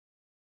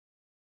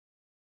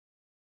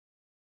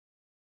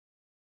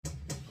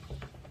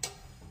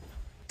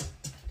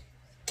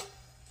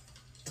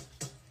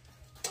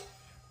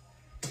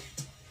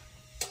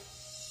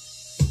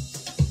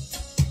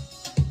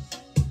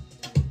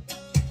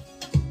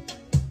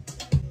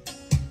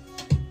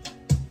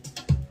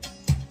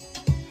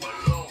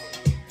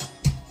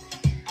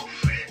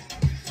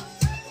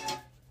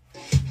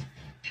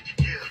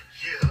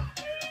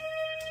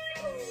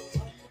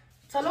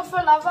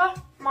lava,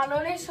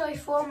 malole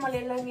soifua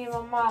malilangi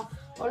mama.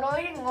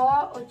 Oloi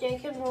ngoa o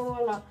Jacob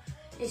Nuola.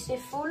 I se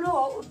fulu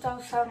o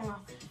utausanga.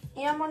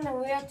 Ia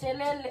manuia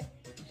tele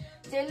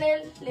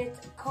le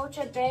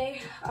Culture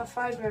Day of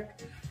Freyberg.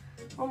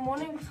 Good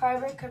morning,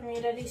 Freyberg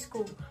Community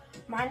School.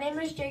 My name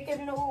is Jacob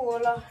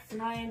Nuola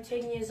and I am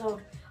 10 years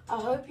old. I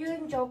hope you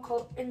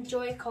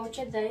enjoy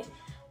Culture Day.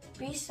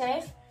 Be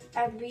safe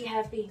and be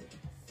happy.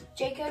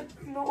 Jacob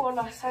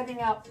Nuola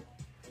signing out.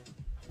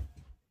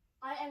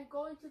 I am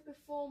going to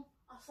perform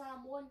a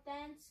Samoan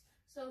dance,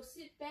 so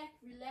sit back,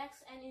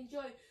 relax and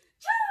enjoy.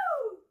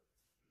 Choo!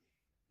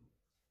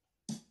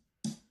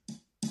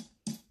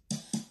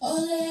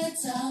 Ole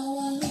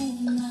tawa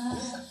luna,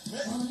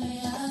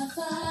 ole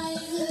afai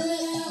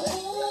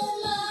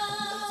uma.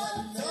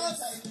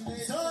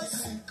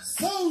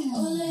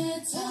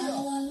 Ole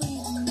tawa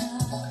luna,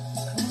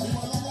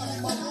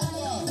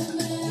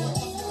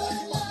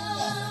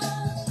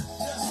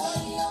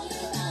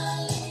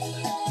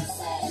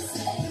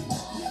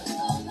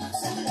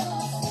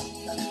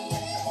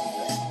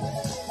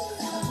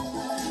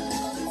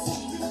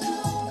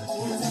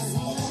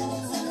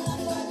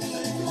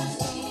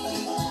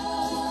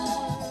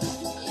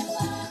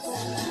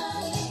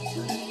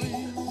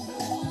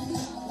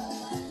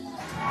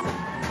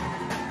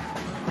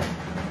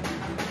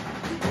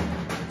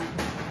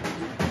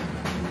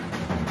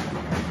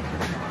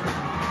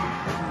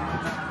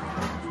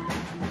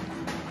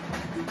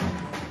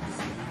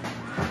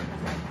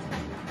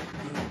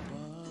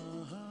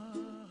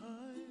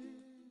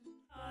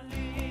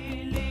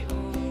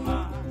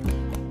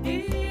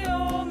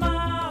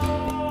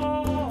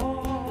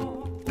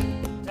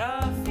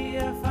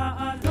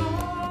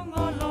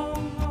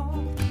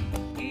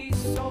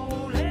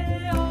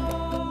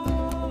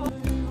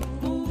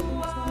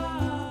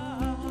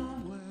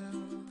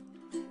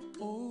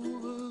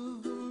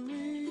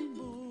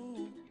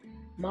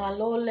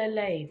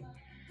 Malolele.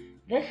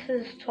 This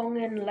is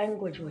Tongan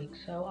Language Week,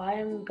 so I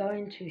am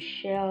going to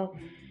share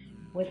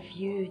with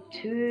you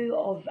two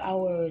of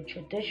our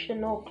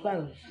traditional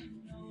clothes.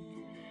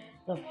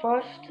 The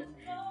first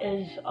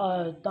is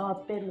a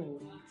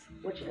dapenu,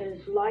 which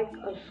is like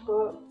a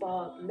skirt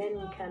but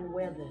men can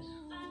wear this.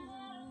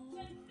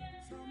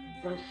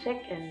 The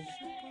second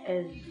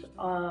is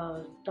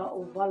a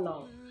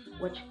da'uvala,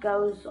 which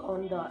goes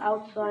on the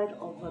outside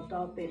of a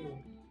dapenu.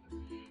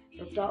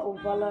 The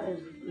da'uvala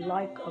is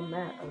like a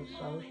mat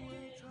also.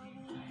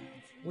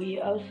 We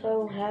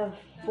also have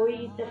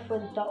 3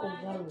 different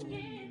da'uvalas.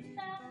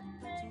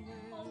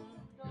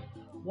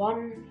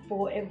 One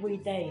for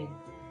everyday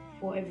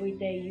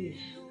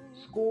use,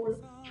 school,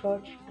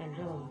 church and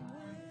home.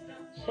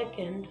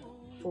 Second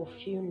for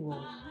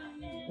funerals,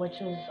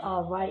 which is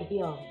right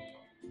here.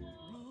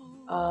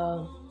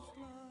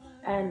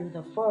 And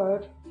the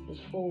third is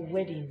for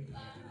weddings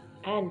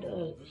and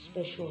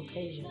special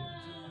occasions.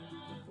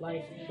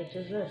 Like such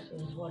as this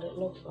is what it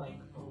looks like.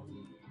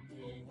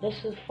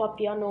 This is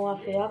Fapiano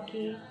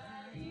Afeaki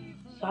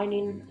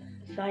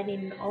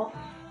signing off.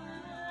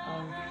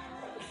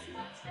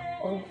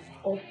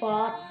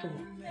 Ofatu.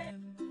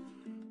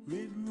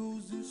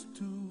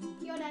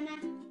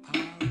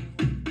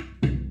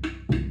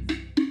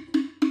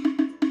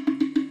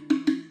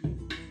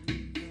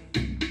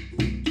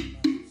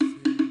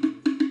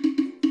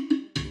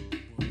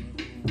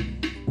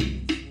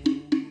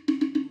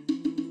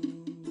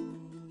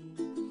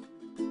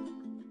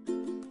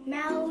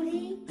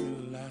 Melody,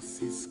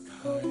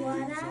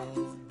 Kuwara,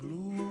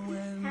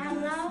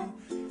 hello,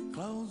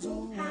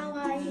 how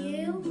are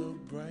you?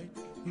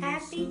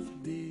 Happy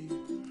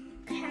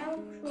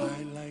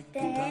Cultural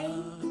Day.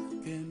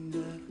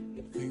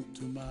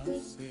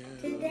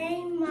 Today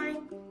my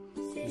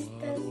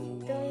sister's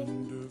doing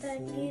the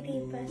giddy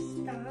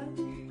basta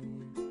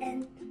and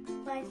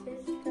my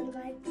sister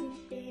likes to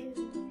share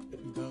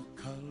the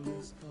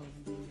colors of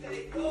the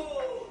rainbow.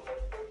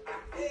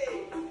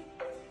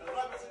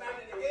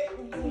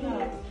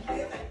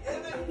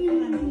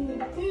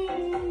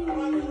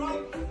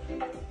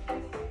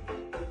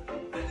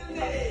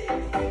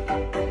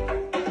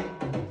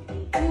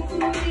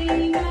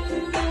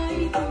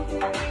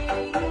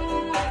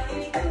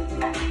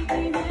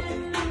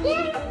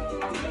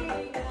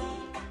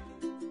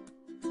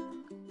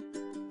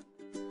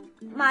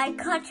 My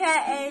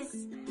culture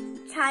is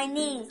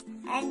Chinese,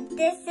 and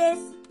this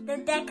is the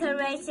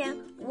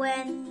decoration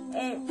when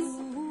it's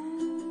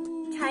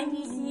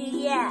Chinese New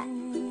Year.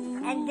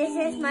 And this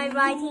is my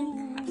writing,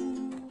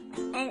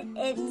 and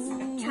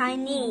it's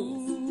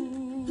Chinese.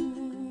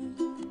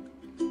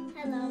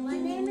 Hello, my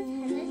name is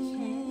Hannah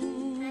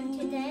Chen, and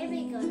today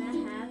we're gonna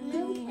have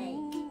mooncake.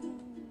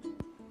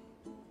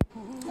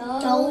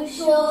 都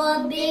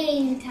说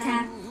冰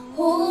糖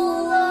胡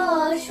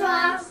萝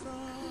霜，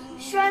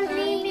霜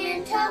里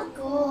面透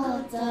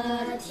过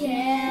的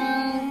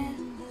甜。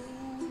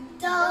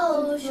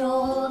都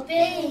说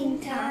冰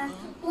糖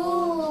胡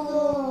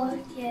萝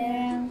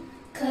甜，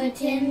可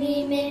甜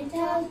里面透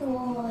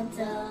过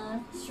的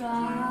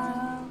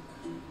霜。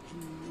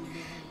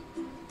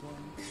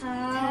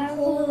它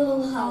葫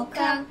芦好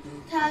刚，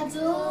它竹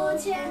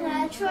签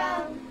来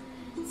穿，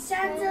象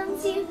征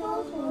幸福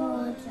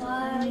和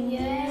团圆。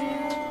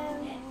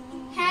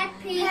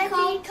Happy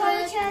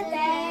Culture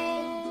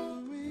Day。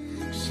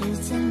时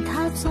间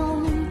它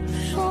总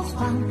说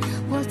谎，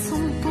我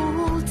从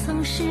不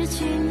曾失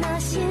去那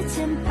些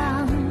肩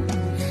膀。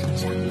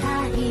长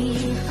大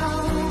以后，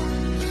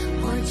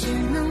我只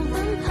能奔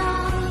跑，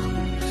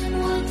我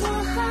多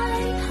害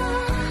怕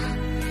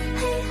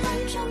黑暗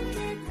中跌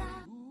倒。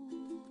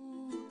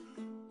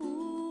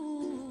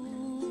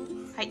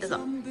はい、どうぞ。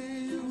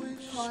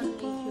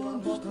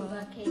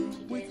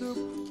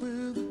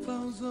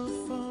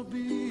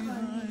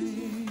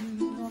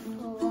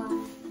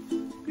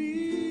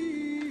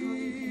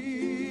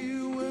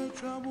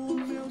Trouble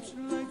melts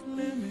like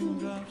lemon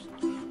drops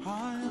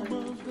high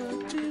above the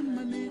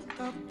chimney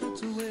top.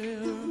 That's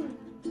where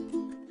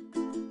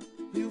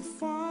you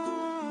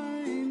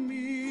find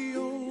me,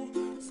 oh,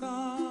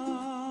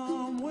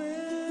 somewhere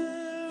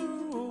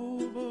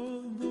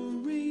over the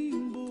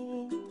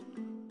rainbow.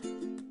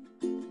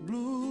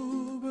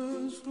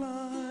 Bluebirds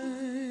fly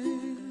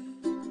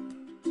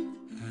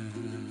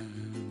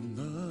and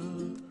the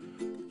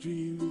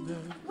dream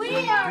that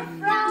We are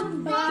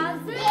from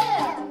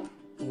Brazil.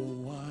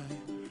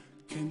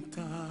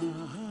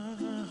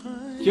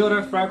 Kia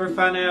ora, Freyberg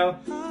whānau.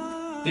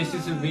 This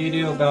is a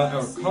video about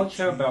our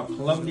culture, about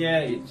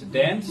Colombia. It's a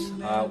dance.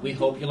 We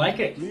hope you like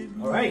it.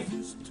 All right.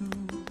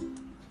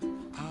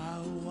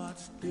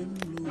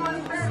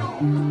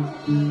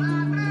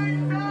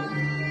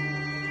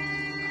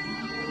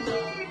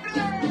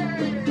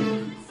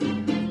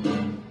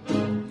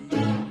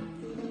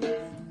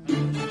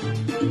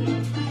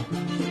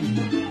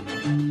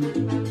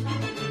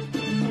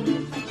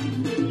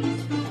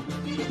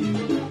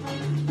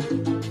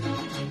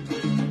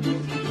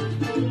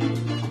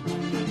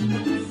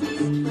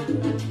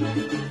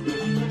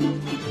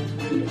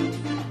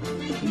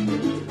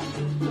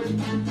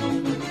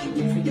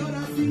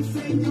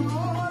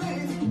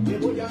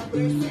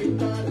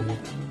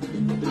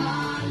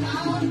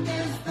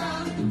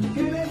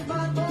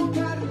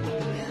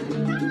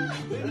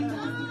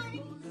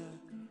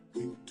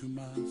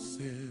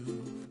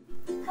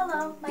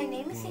 Hello, my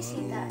name is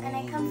Ishita and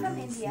I come from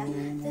India.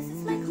 This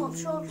is my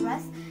cultural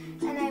dress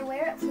and I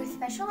wear it for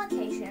special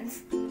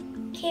occasions.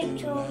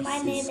 Kimcho, my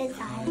name is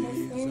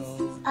Iris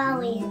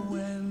Ali.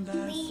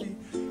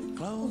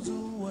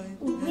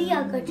 We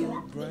are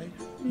Gujarati.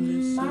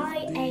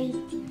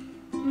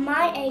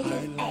 My age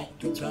is 8,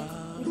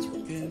 which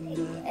means in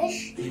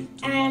English,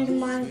 and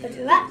my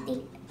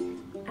Gujarati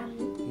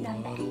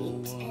number 8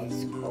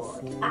 is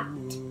called 8.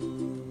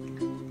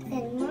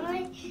 And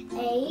my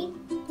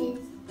age is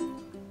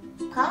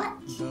Pot.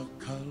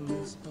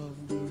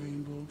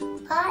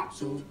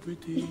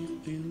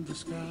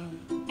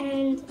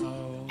 And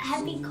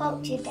Happy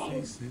Culture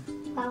Day.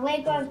 Well,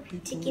 we're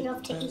going to get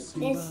off to eat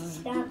this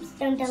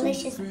some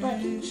delicious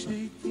pudding.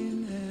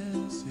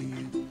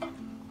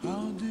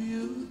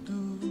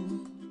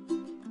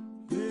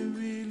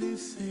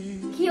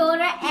 Kia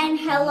ora and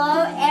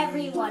hello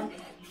everyone.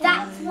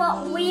 That's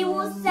what we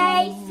will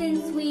say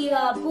since we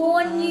are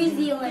born New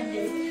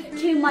Zealanders.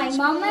 To my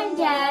mum and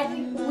dad,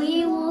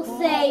 we will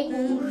say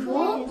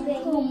bonjour,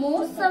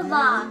 comment ça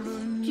va,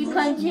 to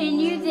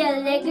continue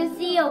their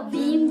legacy of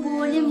being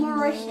born in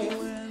Mauritius.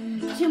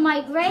 To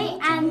my great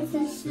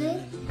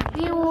ancestors,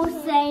 we will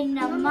say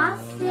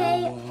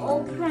namaste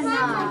or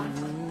pranam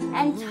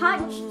and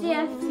touch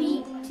their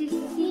feet to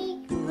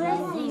seek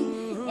blessing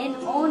in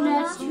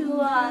honor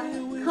to our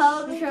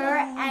culture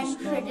and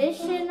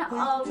tradition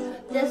of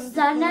the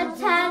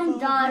Sanatan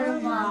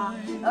Dharma,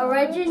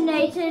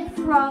 originated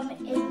from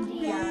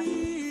India.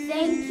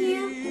 Thank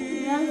you,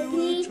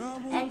 Namaste,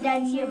 and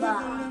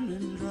Dhanyavad.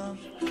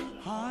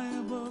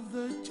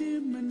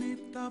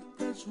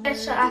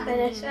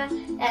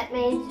 That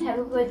means have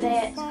a good day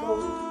at school.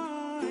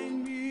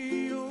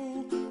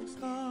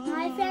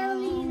 My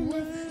family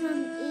lives from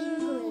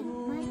England.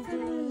 My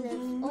family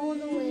lives all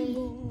the way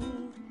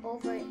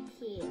over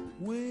here.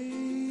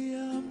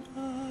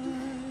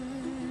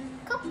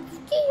 Come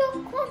to your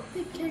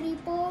computer,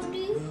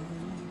 buddy.